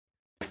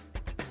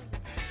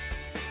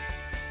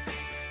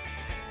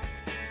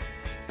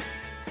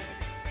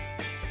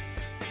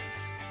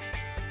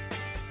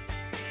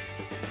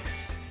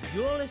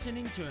You're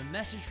listening to a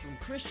message from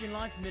Christian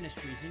Life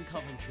Ministries in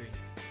Coventry,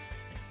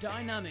 a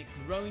dynamic,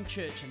 growing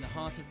church in the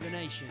heart of the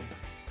nation.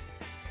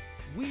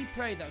 We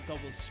pray that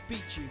God will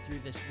speak to you through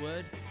this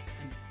word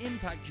and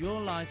impact your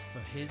life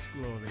for His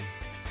glory.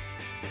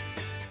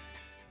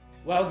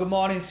 Well, good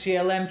morning,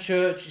 CLM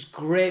Church. It's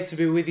great to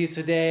be with you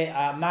today.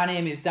 My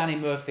name is Danny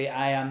Murphy.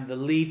 I am the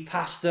lead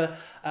pastor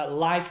at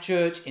Life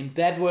Church in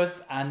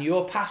Bedworth, and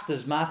your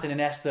pastors, Martin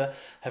and Esther,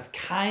 have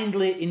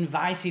kindly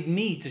invited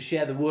me to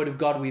share the Word of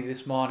God with you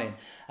this morning.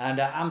 And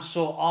I'm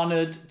so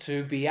honoured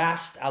to be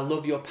asked. I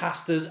love your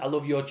pastors. I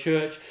love your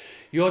church.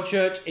 Your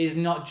church is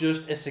not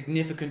just a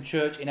significant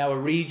church in our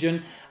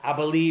region. I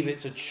believe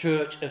it's a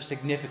church of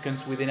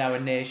significance within our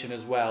nation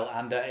as well.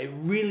 And it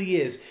really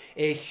is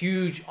a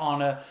huge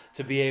honour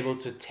to be able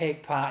to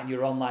take part in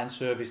your online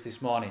service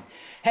this morning.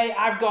 Hey,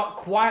 I've got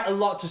quite a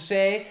lot to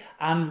say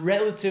and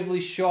relatively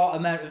short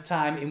amount of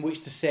time in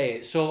which to say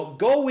it. So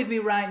go with me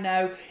right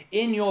now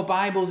in your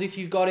Bibles, if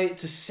you've got it,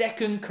 to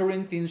 2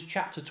 Corinthians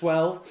chapter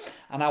 12.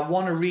 And I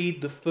want to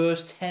read the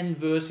first 10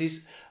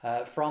 verses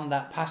from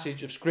that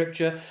passage of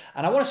Scripture.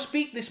 And I want to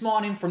speak this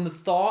morning from the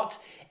thought,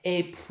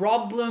 a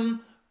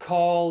problem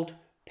called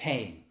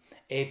pain.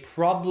 A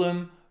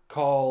problem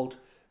called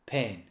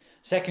pain.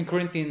 2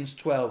 Corinthians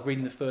 12,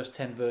 reading the first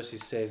 10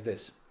 verses, says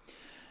this. It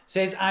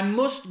says, I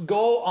must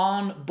go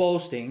on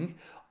boasting,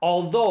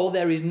 although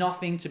there is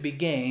nothing to be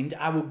gained.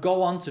 I will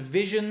go on to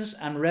visions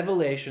and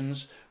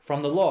revelations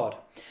from the Lord.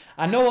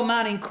 I know a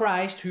man in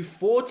Christ who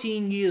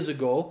 14 years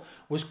ago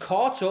was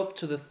caught up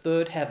to the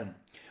third heaven.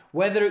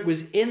 Whether it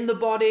was in the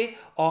body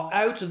or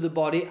out of the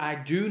body, I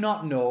do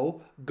not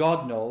know.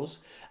 God knows.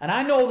 And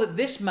I know that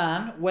this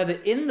man, whether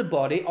in the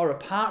body or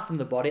apart from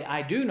the body,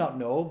 I do not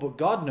know, but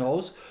God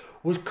knows,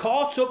 was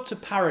caught up to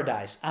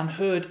paradise and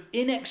heard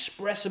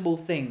inexpressible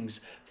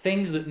things,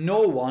 things that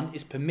no one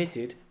is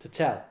permitted to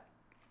tell.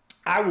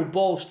 I will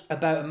boast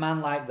about a man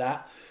like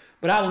that,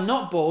 but I will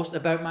not boast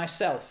about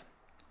myself,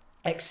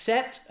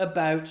 except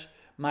about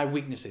my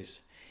weaknesses.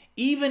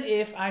 Even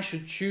if I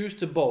should choose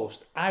to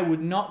boast, I would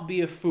not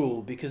be a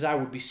fool, because I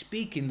would be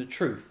speaking the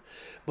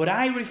truth. But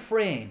I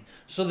refrain,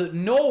 so that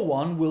no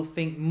one will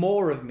think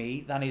more of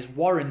me than is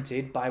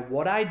warranted by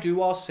what I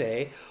do or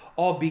say,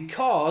 or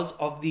because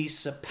of these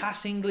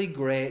surpassingly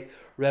great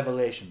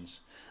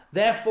revelations.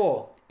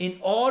 Therefore, in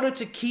order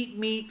to keep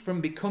me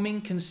from becoming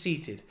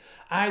conceited,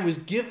 I was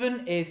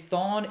given a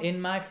thorn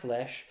in my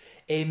flesh,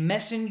 a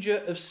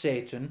messenger of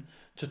Satan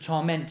to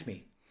torment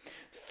me.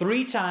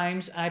 3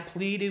 times I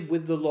pleaded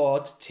with the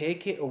Lord to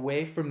take it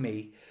away from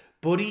me,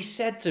 but He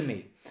said to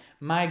me,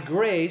 my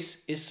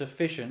grace is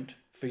sufficient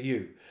for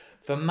you,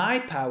 for my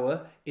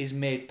power is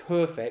made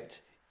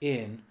perfect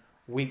in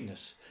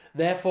weakness.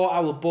 Therefore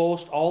I will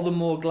boast all the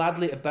more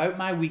gladly about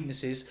my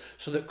weaknesses,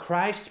 so that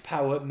Christ's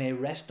power may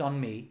rest on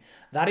me.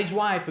 That is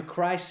why, for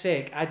Christ's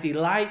sake, I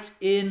delight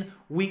in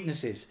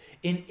weaknesses,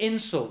 in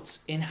insults,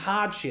 in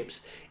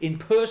hardships, in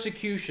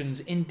persecutions,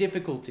 in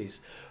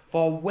difficulties.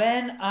 For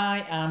when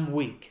I am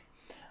weak,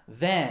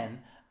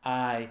 then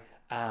I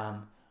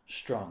am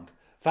strong.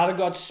 Father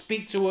God,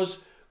 speak to us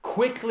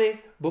quickly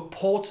but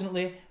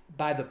potently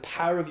by the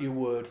power of your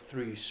word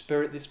through your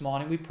Spirit this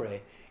morning, we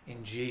pray,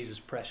 in Jesus'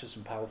 precious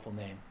and powerful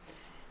name.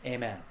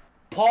 Amen.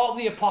 Paul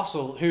the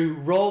Apostle, who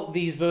wrote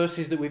these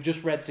verses that we've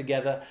just read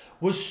together,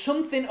 was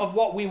something of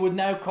what we would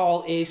now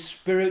call a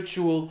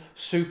spiritual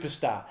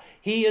superstar.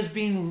 He has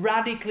been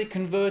radically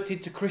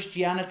converted to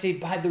Christianity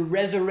by the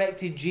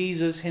resurrected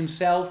Jesus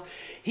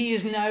himself. He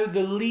is now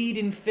the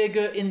leading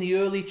figure in the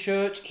early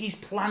church. He's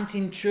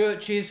planting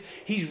churches.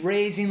 He's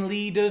raising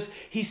leaders.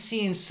 He's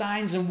seeing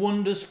signs and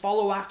wonders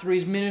follow after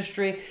his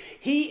ministry.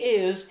 He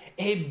is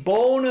a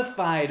bona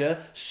fide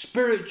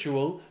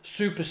spiritual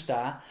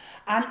superstar.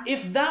 And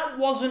if that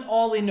wasn't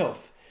all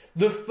enough,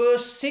 the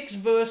first 6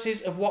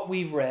 verses of what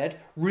we've read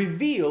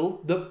reveal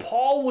that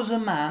Paul was a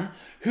man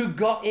who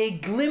got a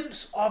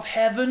glimpse of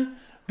heaven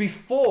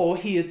before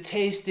he had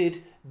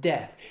tasted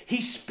death.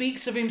 He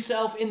speaks of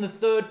himself in the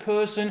third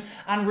person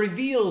and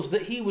reveals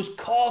that he was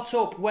caught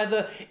up,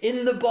 whether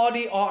in the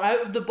body or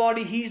out of the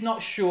body, he's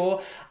not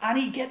sure, and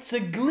he gets a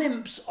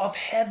glimpse of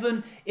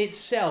heaven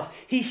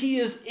itself. He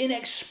hears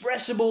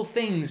inexpressible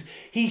things.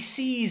 He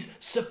sees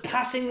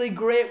surpassingly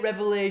great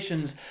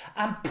revelations,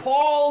 and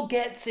Paul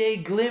gets a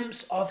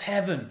glimpse of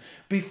heaven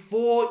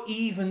before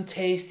even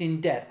tasting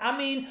death. I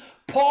mean,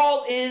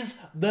 Paul is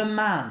the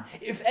man.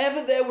 If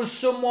ever there was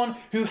someone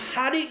who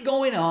had it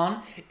going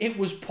on, it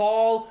was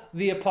Paul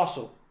the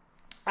Apostle.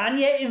 And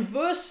yet in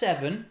verse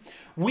 7,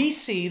 we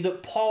see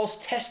that Paul's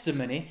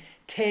testimony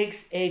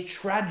takes a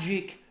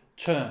tragic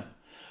turn.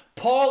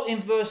 Paul in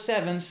verse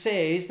 7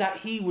 says that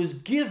he was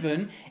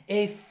given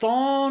a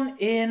thorn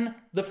in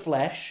the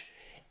flesh,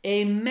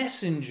 a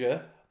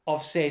messenger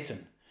of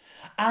Satan.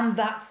 And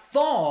that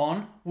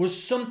thorn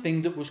was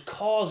something that was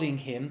causing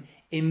him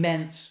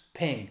immense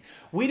pain.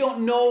 We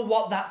don't know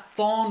what that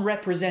thorn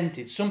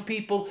represented. Some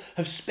people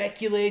have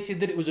speculated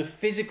that it was a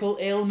physical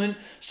ailment.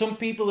 Some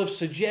people have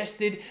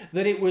suggested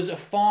that it was a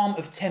form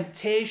of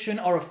temptation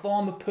or a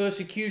form of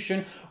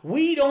persecution.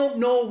 We don't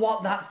know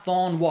what that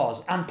thorn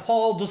was, and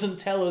Paul doesn't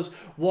tell us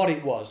what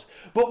it was.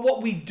 But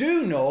what we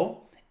do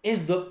know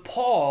is that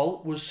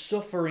Paul was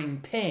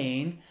suffering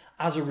pain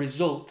as a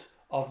result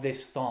of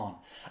this thorn.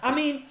 I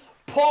mean,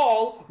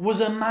 Paul was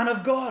a man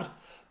of God.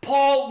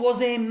 Paul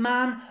was a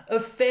man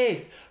of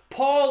faith.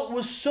 Paul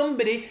was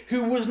somebody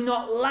who was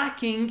not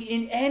lacking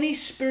in any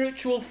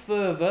spiritual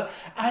fervor,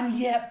 and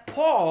yet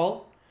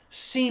Paul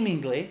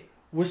seemingly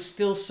was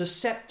still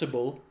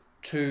susceptible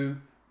to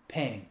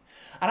pain.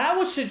 And I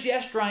would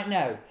suggest right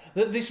now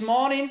that this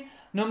morning,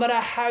 no matter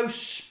how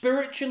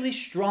spiritually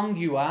strong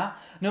you are,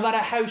 no matter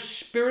how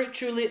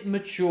spiritually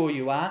mature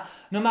you are,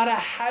 no matter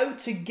how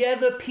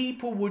together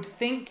people would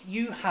think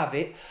you have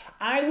it,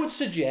 I would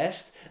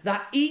suggest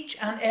that each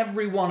and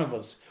every one of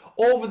us,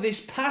 over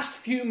this past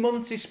few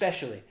months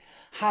especially,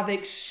 have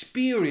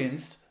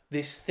experienced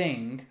this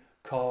thing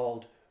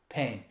called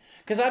pain.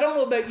 Because I don't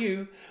know about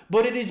you,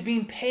 but it has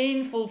been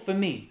painful for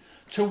me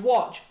to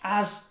watch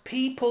as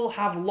people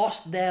have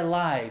lost their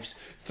lives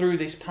through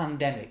this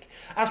pandemic,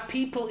 as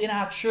people in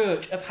our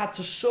church have had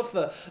to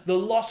suffer the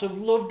loss of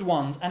loved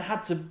ones and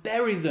had to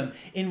bury them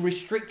in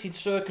restricted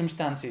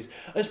circumstances,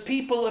 as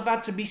people have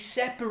had to be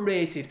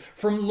separated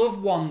from loved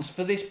ones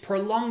for this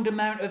prolonged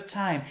amount of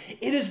time.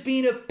 It has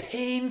been a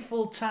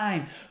painful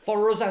time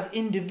for us as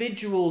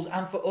individuals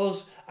and for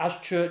us as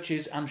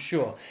churches, I'm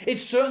sure.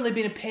 It's certainly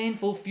been a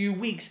painful few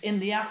weeks in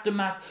the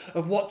aftermath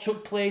of what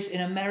took place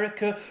in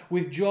America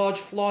with George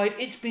Floyd.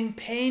 It's been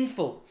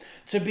painful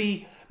to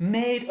be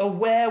made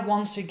aware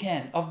once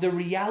again of the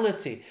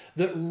reality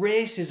that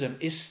racism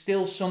is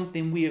still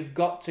something we have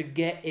got to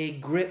get a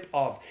grip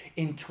of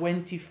in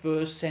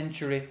 21st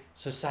century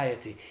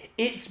society.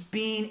 It's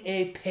been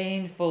a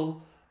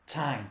painful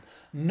time.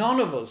 None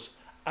of us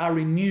are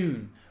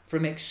immune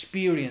from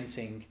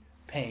experiencing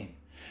pain.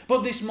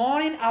 But this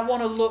morning I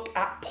want to look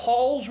at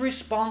Paul's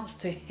response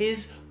to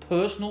his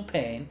personal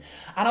pain,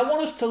 and I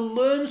want us to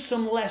learn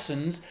some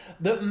lessons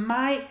that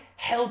might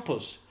help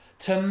us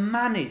to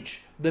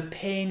manage the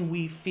pain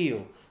we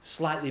feel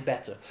slightly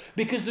better.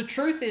 Because the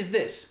truth is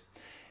this: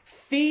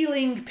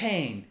 feeling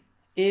pain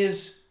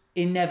is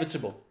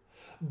inevitable,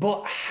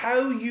 but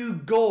how you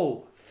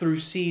go through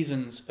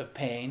seasons of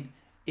pain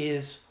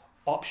is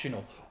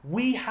optional.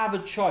 We have a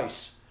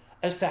choice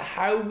as to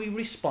how we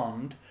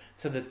respond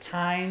to the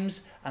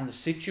times and the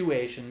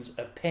situations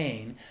of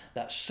pain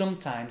that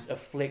sometimes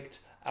afflict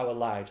our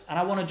lives. And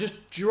I want to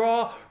just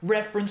draw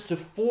reference to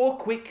 4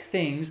 quick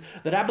things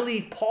that I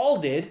believe Paul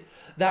did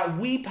that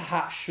we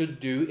perhaps should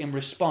do in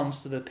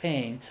response to the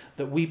pain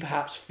that we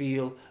perhaps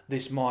feel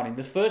this morning.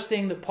 The first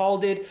thing that Paul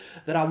did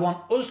that I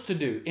want us to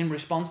do in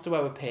response to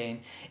our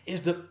pain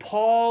is that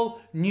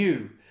Paul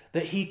knew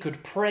that he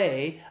could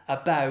pray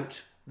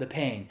about the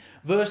pain.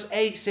 Verse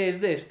 8 says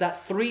this,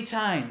 that 3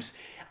 times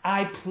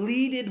I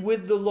pleaded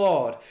with the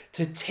Lord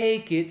to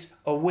take it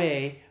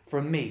away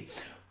from me.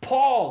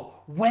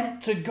 Paul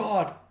went to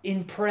God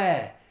in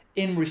prayer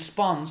in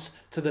response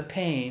to the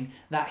pain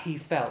that he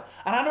felt.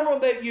 And I don't know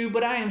about you,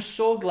 but I am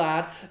so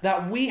glad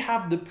that we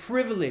have the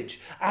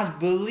privilege as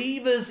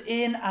believers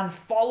in and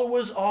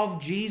followers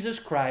of Jesus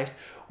Christ,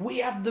 we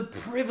have the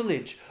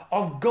privilege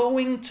of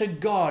going to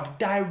God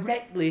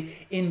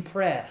directly in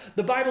prayer.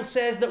 The Bible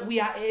says that we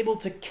are able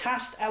to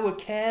cast our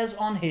cares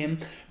on him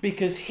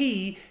because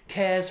he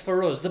cares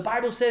for us. The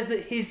Bible says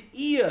that his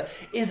ear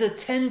is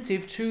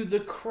attentive to the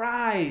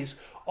cries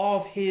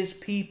of his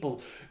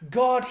people.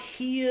 God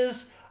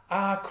hears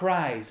our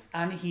cries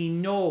and he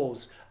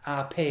knows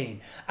our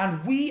pain,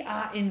 and we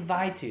are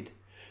invited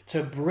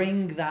to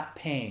bring that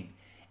pain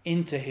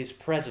into his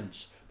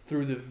presence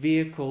through the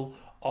vehicle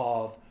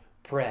of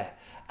prayer.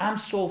 I'm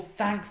so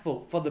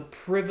thankful for the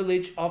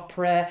privilege of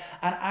prayer,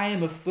 and I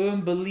am a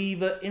firm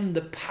believer in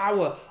the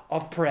power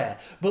of prayer.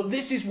 But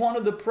this is one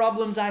of the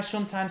problems I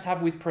sometimes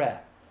have with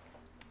prayer.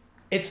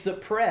 It's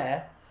that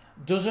prayer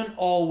doesn't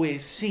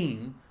always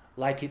seem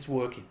like it's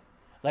working.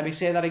 Let me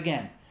say that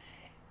again.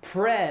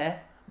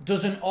 Prayer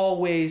doesn't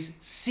always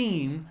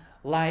seem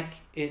like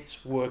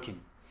it's working.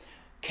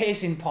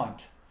 Case in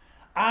point,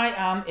 I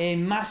am a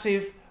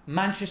massive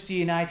Manchester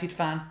United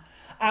fan,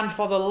 and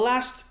for the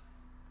last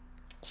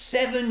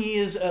 7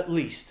 years at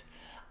least,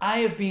 I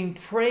have been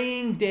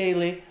praying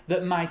daily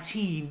that my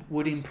team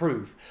would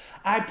improve.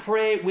 I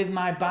pray with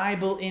my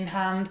Bible in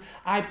hand.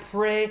 I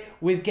pray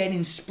with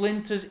getting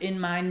splinters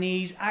in my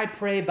knees. I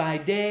pray by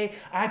day.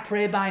 I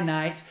pray by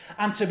night.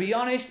 And to be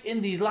honest,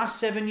 in these last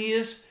 7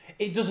 years,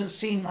 it doesn't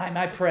seem like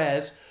my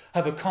prayers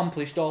have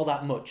accomplished all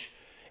that much.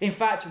 In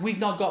fact, we've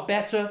not got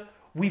better,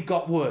 we've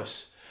got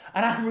worse.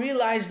 And I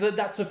realize that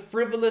that's a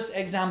frivolous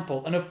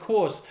example. And of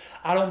course,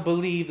 I don't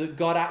believe that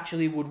God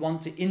actually would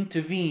want to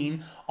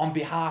intervene on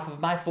behalf of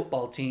my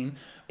football team.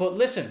 But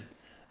listen,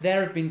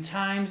 there have been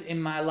times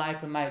in my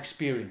life and my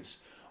experience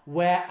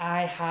where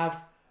I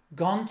have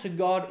gone to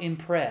God in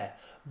prayer,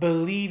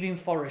 believing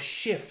for a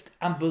shift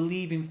and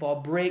believing for a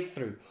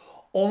breakthrough,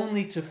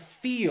 only to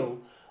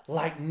feel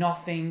like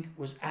nothing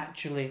was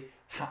actually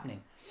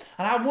happening.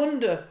 And I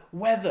wonder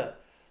whether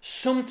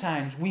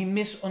sometimes we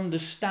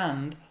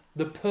misunderstand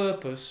the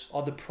purpose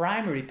or the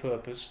primary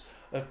purpose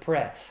of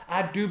prayer.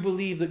 I do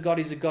believe that God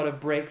is a God of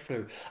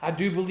breakthrough. I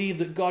do believe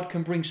that God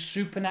can bring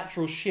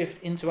supernatural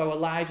shift into our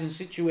lives and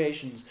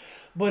situations.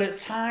 But at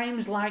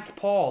times like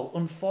Paul,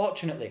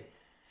 unfortunately,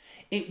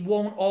 it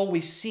won't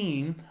always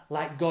seem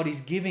like God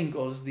is giving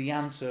us the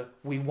answer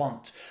we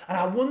want. And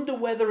I wonder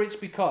whether it's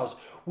because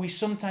we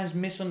sometimes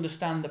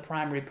misunderstand the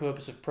primary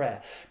purpose of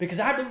prayer.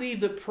 Because I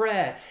believe that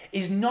prayer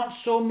is not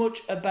so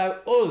much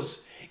about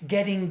us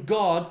getting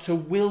God to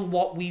will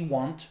what we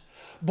want,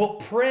 but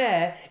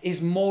prayer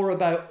is more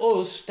about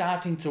us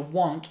starting to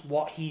want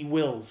what he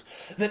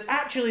wills. That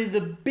actually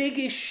the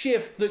biggest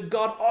shift that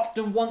God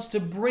often wants to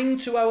bring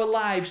to our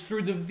lives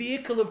through the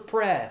vehicle of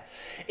prayer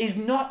is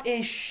not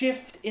a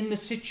shift in the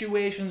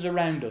situations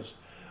around us,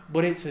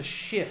 but it's a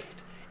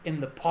shift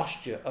in the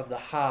posture of the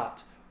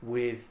heart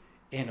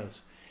within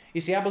us.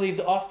 You see, I believe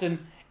that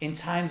often in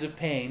times of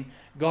pain,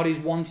 God is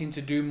wanting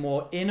to do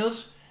more in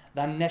us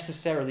than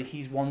necessarily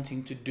he's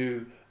wanting to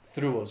do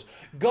through us.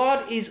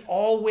 God is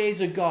always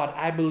a God,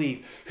 I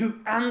believe, who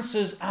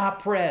answers our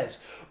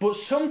prayers. But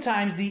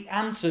sometimes the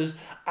answers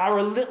are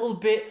a little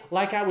bit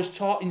like I was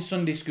taught in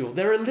Sunday school.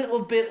 They're a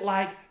little bit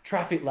like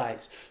traffic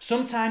lights.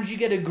 Sometimes you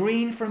get a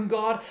green from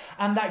God,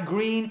 and that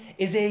green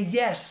is a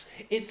yes.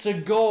 It's a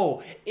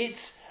go.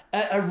 It's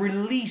a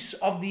release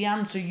of the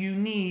answer you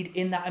need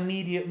in that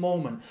immediate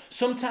moment.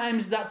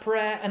 Sometimes that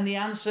prayer and the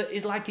answer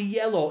is like a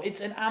yellow.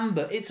 It's an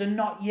amber. It's a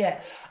not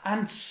yet.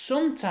 And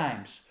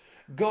sometimes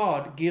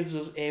God gives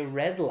us a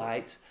red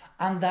light,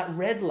 and that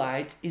red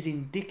light is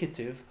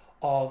indicative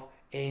of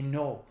a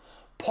no.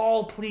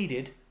 Paul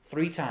pleaded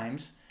 3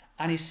 times,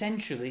 and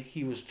essentially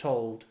he was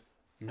told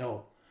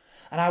no.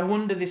 And I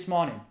wonder this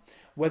morning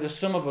whether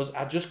some of us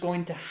are just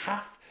going to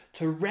have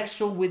to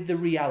wrestle with the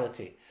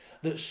reality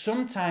that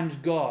sometimes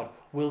God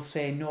will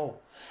say no.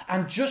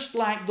 And just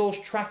like those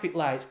traffic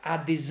lights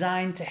are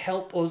designed to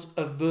help us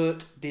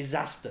avert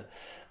disaster,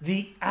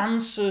 the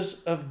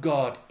answers of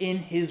God in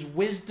his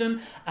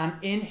wisdom and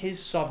in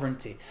his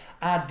sovereignty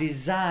are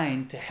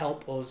designed to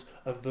help us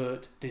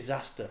avert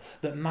disaster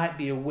that might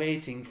be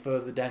awaiting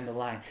further down the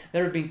line.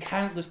 There have been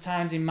countless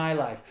times in my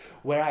life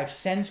where I've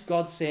sensed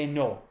God say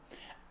no,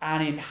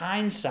 and in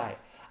hindsight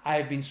I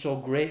have been so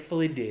grateful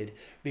he did,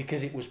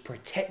 because it was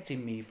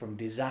protecting me from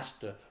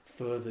disaster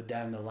further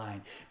down the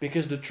line.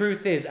 Because the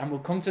truth is, and we'll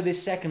come to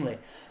this secondly,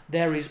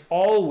 there is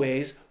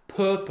always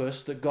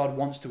purpose that God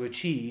wants to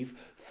achieve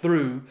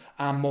through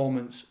our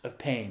moments of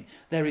pain.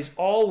 There is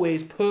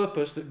always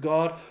purpose that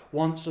God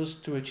wants us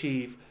to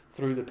achieve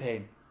through the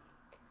pain.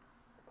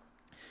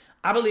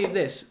 I believe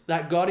this,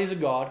 that God is a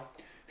God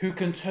who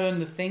can turn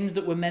the things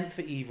that were meant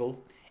for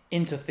evil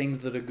into things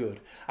that are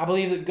good. I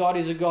believe that God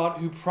is a God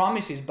who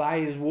promises by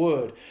his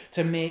word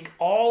to make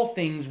all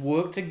things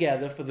work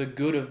together for the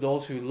good of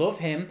those who love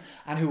him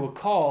and who are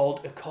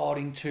called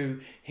according to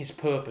his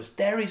purpose.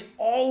 There is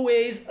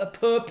always a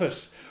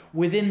purpose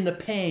within the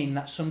pain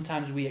that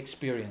sometimes we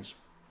experience.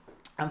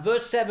 And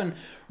verse 7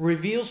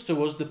 reveals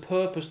to us the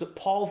purpose that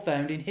Paul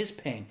found in his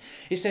pain.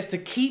 It says, to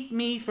keep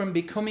me from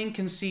becoming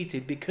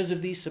conceited because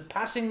of these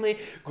surpassingly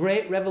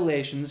great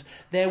revelations,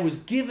 there was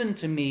given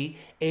to me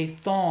a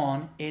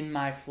thorn in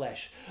my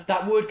flesh.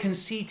 That word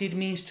conceited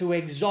means to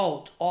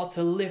exalt or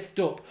to lift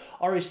up,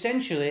 or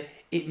essentially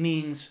it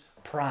means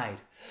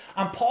pride.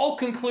 And Paul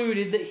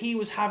concluded that he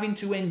was having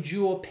to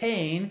endure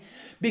pain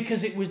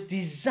because it was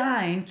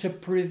designed to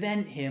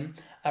prevent him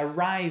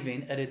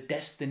arriving at a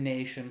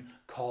destination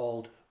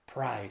called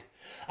pride.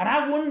 And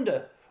I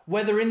wonder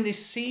whether in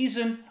this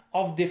season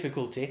of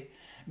difficulty,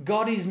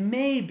 God is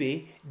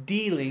maybe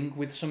dealing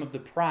with some of the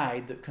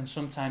pride that can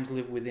sometimes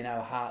live within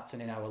our hearts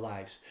and in our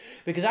lives.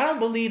 Because I don't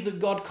believe that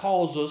God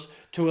calls us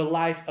to a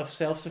life of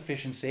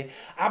self-sufficiency.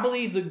 I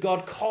believe that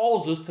God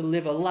calls us to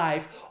live a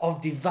life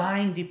of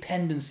divine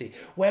dependency,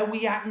 where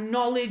we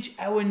acknowledge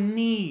our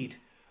need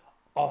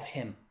of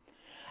him.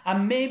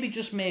 And maybe,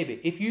 just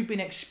maybe, if you've been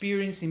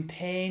experiencing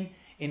pain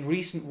in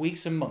recent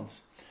weeks and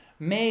months,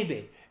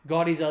 maybe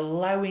God is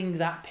allowing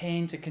that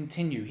pain to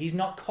continue. He's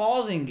not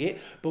causing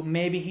it, but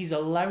maybe he's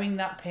allowing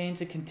that pain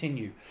to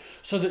continue.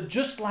 So that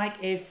just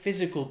like a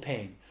physical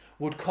pain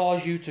would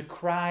cause you to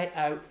cry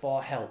out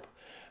for help,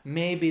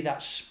 maybe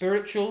that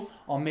spiritual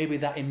or maybe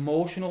that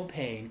emotional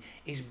pain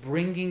is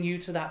bringing you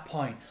to that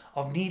point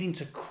of needing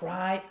to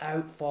cry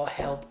out for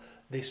help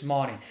this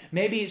morning.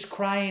 Maybe it's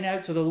crying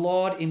out to the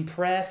Lord in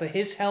prayer for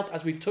his help,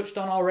 as we've touched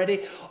on already,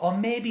 or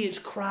maybe it's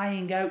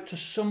crying out to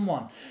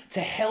someone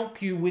to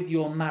help you with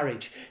your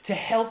marriage, to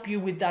help you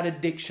with that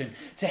addiction,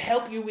 to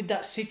help you with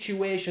that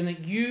situation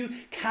that you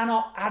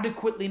cannot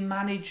adequately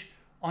manage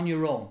on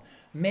your own.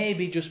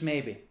 Maybe, just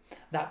maybe,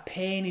 that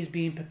pain is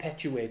being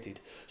perpetuated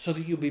so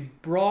that you'll be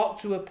brought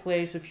to a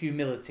place of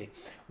humility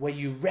where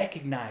you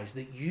recognize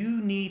that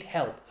you need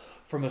help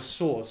from a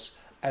source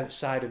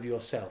outside of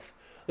yourself.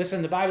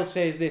 Listen, the Bible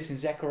says this in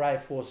Zechariah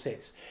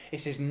 4:6.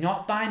 It says,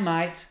 not by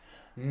might,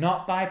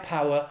 not by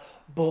power,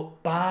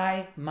 but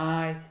by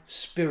my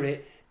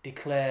Spirit,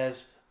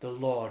 declares the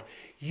Lord.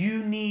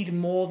 You need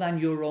more than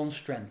your own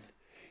strength.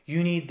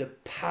 You need the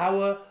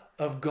power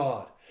of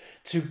God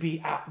to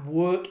be at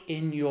work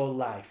in your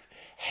life,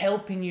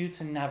 helping you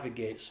to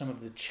navigate some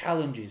of the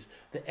challenges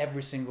that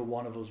every single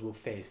one of us will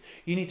face.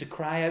 You need to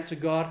cry out to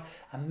God,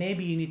 and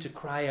maybe you need to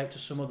cry out to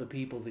some other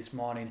people this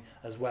morning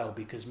as well,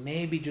 because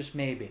maybe, just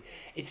maybe,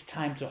 it's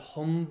time to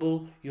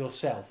humble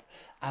yourself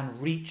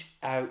and reach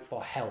out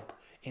for help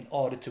in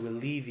order to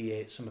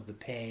alleviate some of the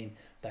pain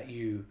that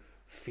you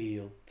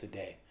feel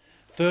today.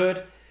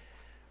 Third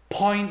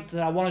point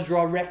that I want to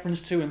draw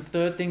reference to, and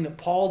third thing that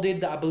Paul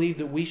did that I believe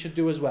that we should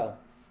do as well,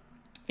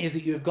 is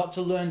that you've got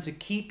to learn to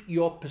keep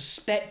your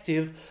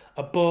perspective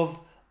above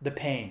the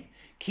pain.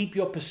 Keep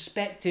your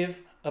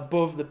perspective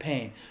above the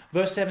pain.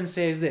 Verse 7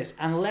 says this,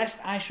 and lest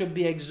I should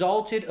be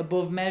exalted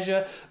above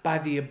measure by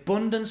the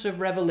abundance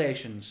of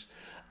revelations,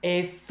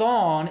 a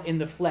thorn in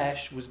the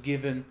flesh was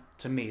given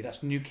to me.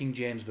 That's New King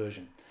James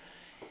Version.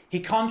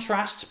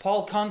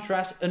 Paul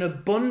contrasts an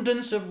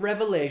abundance of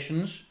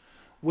revelations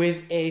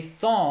with a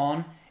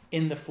thorn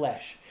in the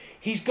flesh.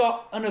 He's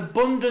got an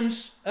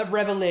abundance of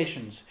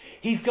revelations.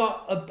 He's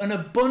got an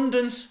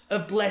abundance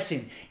of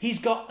blessing. He's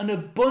got an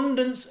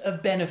abundance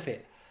of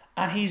benefit.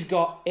 And he's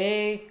got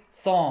a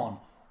thorn,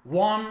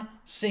 one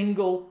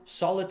single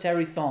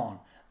solitary thorn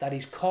that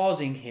is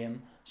causing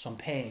him some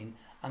pain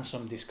and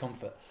some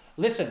discomfort.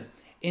 Listen,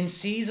 in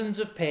seasons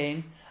of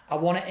pain, I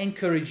want to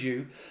encourage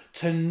you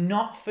to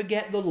not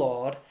forget the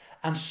Lord,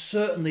 and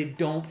certainly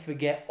don't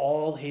forget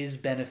all his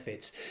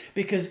benefits.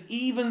 Because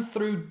even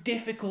through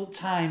difficult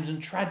times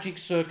and tragic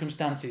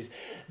circumstances,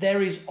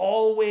 there is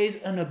always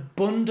an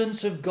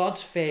abundance of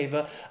God's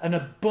favor, an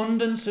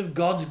abundance of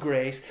God's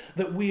grace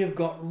that we have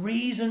got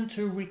reason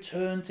to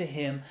return to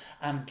him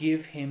and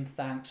give him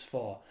thanks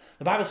for.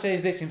 The Bible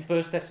says this in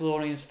 1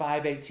 Thessalonians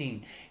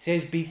 5:18. It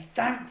says, be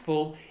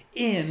thankful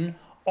in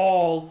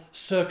all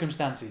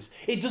circumstances.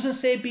 It doesn't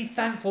say be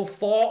thankful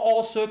for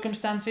all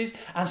circumstances,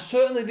 and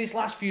certainly these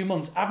last few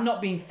months I've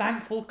not been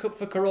thankful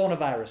for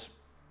coronavirus.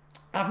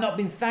 I've not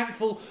been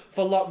thankful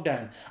for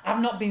lockdown.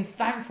 I've not been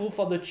thankful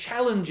for the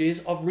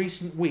challenges of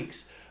recent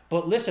weeks.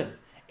 But listen,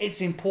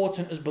 it's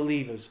important as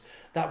believers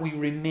that we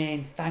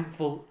remain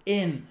thankful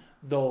in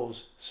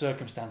those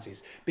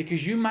circumstances,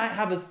 because you might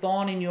have a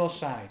thorn in your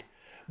side,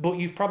 but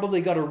you've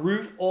probably got a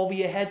roof over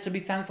your head to be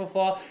thankful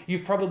for.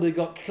 You've probably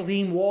got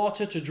clean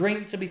water to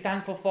drink to be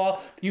thankful for.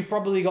 You've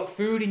probably got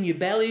food in your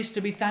bellies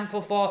to be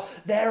thankful for.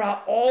 There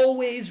are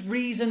always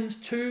reasons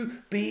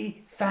to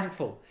be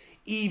thankful,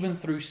 even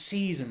through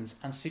seasons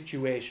and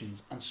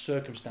situations and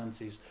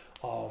circumstances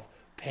of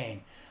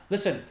pain.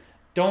 Listen,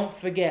 don't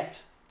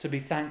forget to be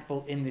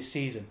thankful in this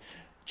season.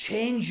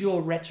 Change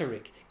your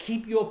rhetoric.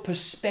 Keep your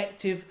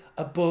perspective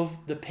above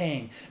the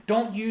pain.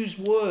 Don't use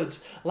words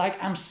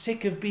like, I'm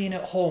sick of being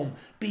at home.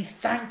 Be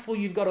thankful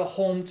you've got a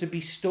home to be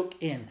stuck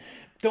in.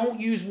 Don't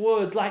use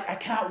words like, I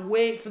can't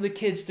wait for the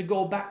kids to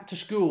go back to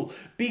school.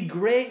 Be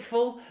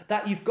grateful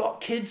that you've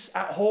got kids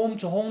at home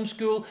to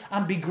homeschool,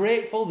 and be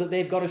grateful that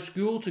they've got a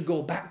school to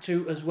go back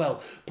to as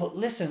well. But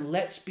listen,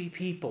 let's be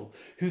people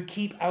who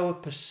keep our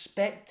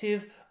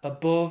perspective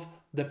above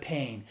the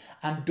pain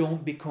and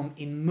don't become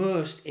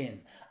immersed in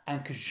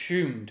and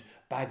consumed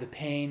by the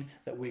pain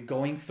that we're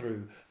going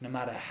through, no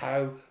matter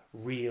how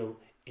real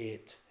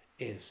it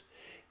is.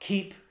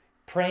 Keep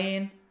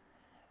praying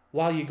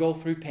while you go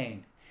through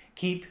pain.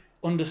 Keep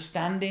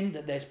understanding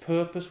that there's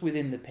purpose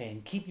within the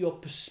pain. Keep your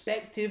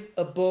perspective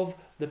above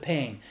the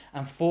pain.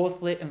 And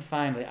fourthly and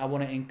finally, I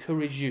want to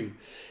encourage you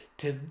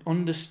to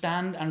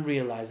understand and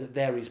realize that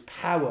there is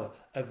power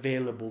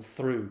available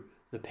through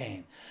the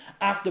pain.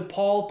 After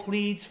Paul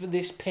pleads for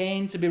this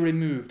pain to be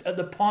removed, at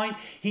the point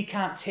he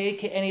can't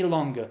take it any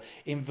longer,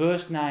 in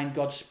verse 9,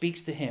 God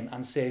speaks to him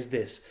and says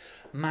this,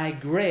 my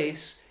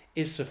grace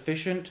is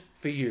sufficient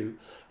for you,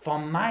 for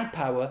my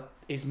power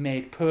is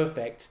made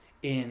perfect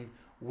in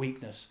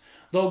weakness.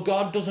 Though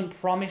God doesn't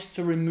promise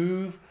to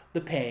remove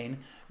the pain,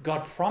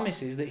 God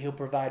promises that he'll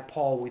provide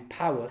Paul with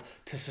power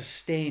to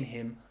sustain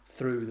him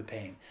through the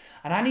pain.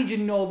 And I need you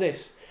to know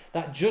this,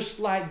 that just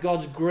like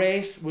God's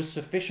grace was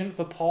sufficient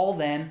for Paul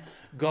then,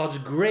 God's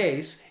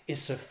grace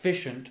is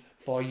sufficient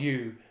for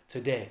you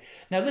today.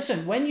 Now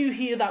listen, when you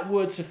hear that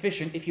word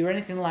sufficient, if you're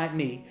anything like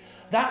me,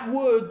 that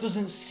word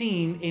doesn't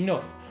seem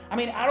enough. I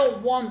mean, I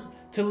don't want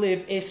to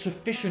live a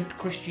sufficient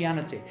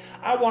Christianity.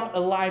 I want a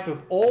life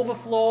of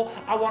overflow.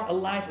 I want a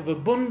life of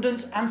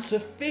abundance, and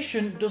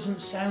sufficient doesn't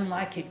sound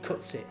like it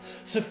cuts it.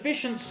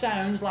 Sufficient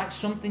sounds like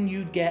something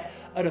you'd get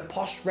at a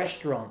posh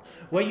restaurant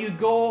where you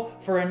go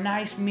for a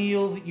nice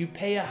meal that you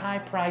pay a high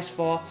price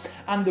for,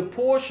 and the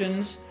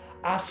portions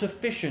are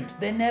sufficient.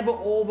 They're never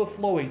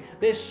overflowing.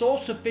 They're so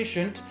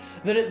sufficient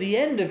that at the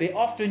end of it,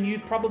 often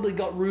you've probably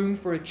got room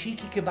for a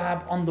cheeky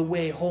kebab on the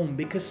way home,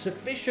 because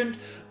sufficient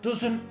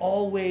doesn't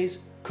always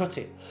cut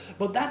it.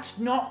 But that's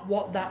not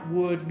what that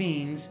word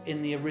means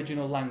in the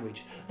original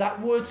language.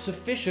 That word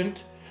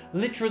sufficient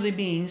literally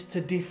means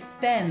to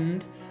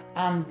defend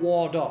and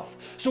ward off.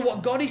 So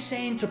what God is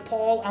saying to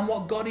Paul and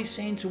what God is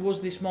saying to us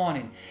this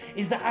morning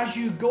is that as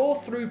you go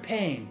through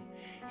pain,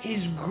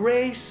 His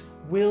grace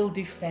will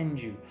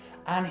defend you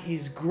and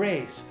His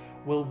grace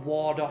will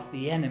ward off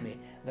the enemy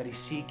that is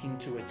seeking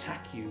to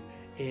attack you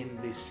in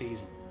this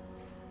season.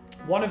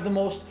 One of the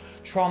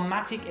most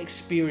traumatic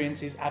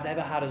experiences I've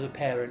ever had as a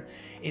parent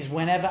is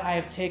whenever I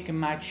have taken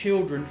my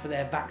children for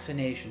their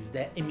vaccinations,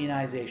 their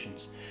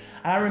immunizations.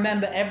 And I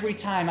remember every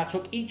time I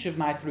took each of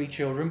my 3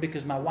 children,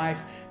 because my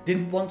wife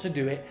didn't want to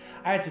do it,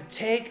 I had to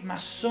take my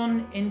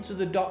son into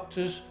the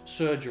doctor's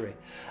surgery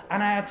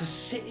and I had to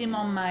sit him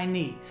on my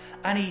knee,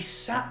 and he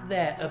sat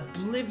there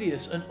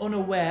oblivious and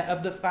unaware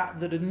of the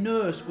fact that a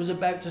nurse was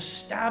about to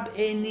stab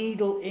a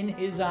needle in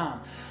his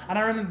arm. And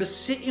I remember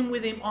sitting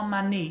with him on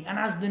my knee, and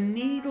as the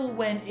needle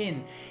went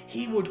in,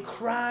 he would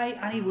cry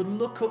and he would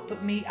look up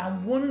at me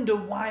and wonder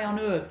why on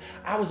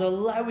earth I was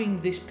allowing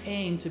this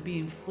pain to be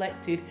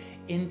inflicted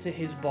into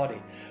his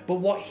body. But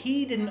what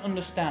he didn't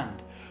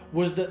understand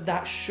was that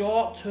that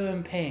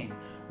short-term pain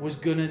was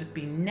going to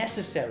be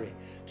necessary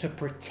to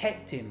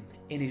protect him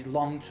in his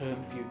long-term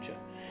future.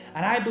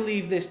 And I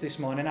believe this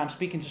morning, I'm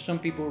speaking to some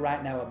people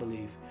right now, I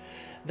believe,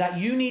 that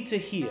you need to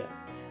hear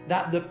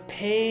that the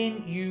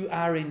pain you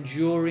are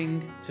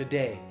enduring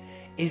today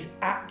is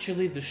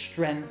actually the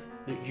strength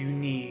that you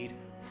need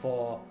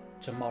for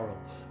tomorrow.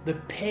 The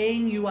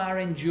pain you are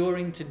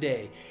enduring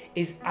today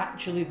is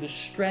actually the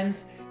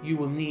strength you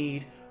will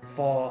need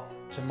for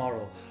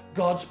tomorrow.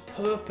 God's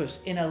purpose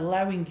in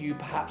allowing you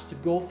perhaps to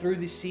go through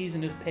this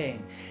season of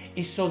pain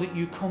is so that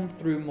you come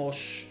through more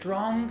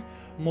strong,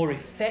 more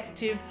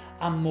effective,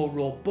 and more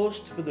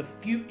robust for the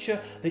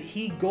future that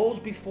He goes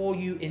before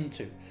you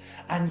into.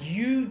 And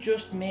you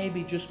just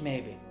maybe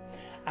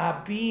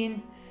are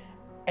being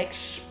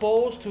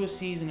exposed to a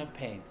season of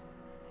pain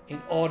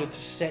in order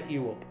to set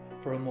you up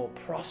for a more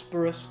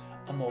prosperous,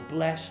 a more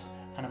blessed,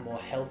 and a more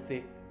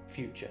healthy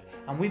future.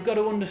 And we've got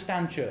to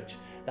understand, church,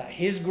 that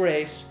His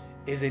grace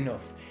is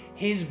enough.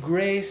 His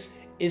grace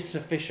is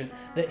sufficient,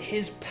 that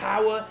His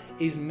power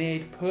is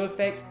made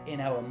perfect in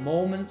our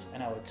moments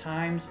and our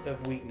times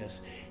of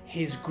weakness.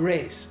 His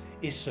grace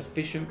is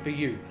sufficient for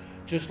you,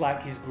 just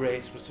like His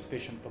grace was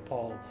sufficient for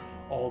Paul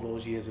all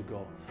those years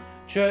ago.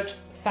 Church,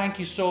 thank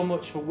you so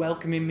much for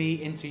welcoming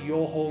me into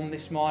your home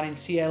this morning.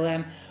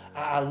 CLM,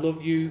 I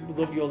love you,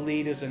 love your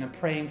leaders, and I'm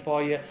praying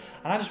for you.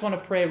 And I just want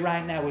to pray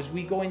right now as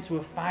we go into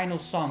a final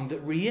song that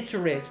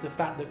reiterates the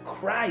fact that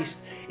Christ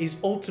is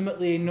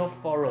ultimately enough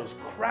for us.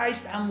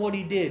 Christ and what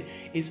He did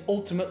is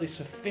ultimately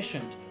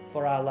sufficient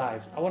for our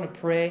lives. I want to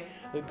pray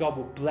that God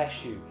will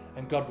bless you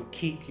and God will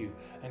keep you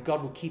and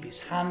God will keep His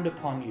hand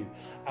upon you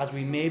as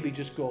we maybe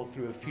just go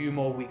through a few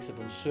more weeks of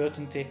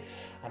uncertainty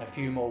and a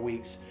few more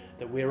weeks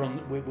that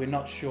we're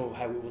not sure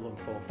how it will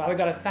unfold. Father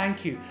God, I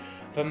thank you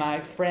for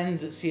my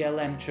friends at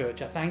CLM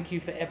Church. I thank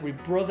you for every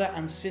brother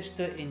and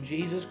sister in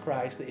Jesus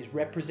Christ that is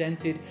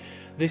represented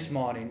this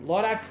morning.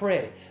 Lord, I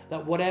pray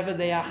that whatever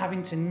they are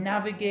having to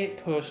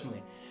navigate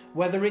personally,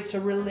 whether it's a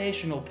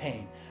relational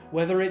pain,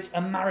 whether it's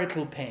a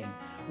marital pain,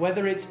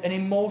 whether it's an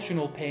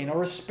emotional pain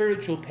or a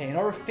spiritual pain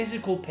or a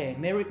physical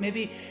pain,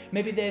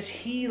 maybe there's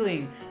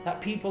healing that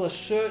people are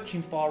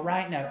searching for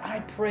right now. I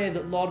pray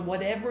that, Lord,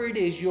 whatever it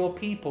is your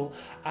people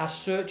are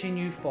searching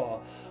you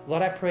for,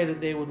 Lord, I pray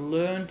that they would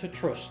learn to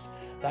trust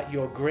that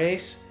your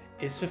grace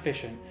is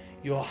sufficient,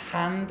 your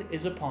hand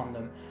is upon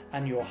them,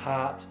 and your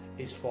heart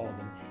is for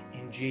them.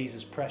 In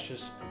Jesus'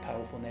 precious and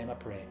powerful name I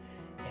pray.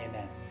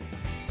 Amen.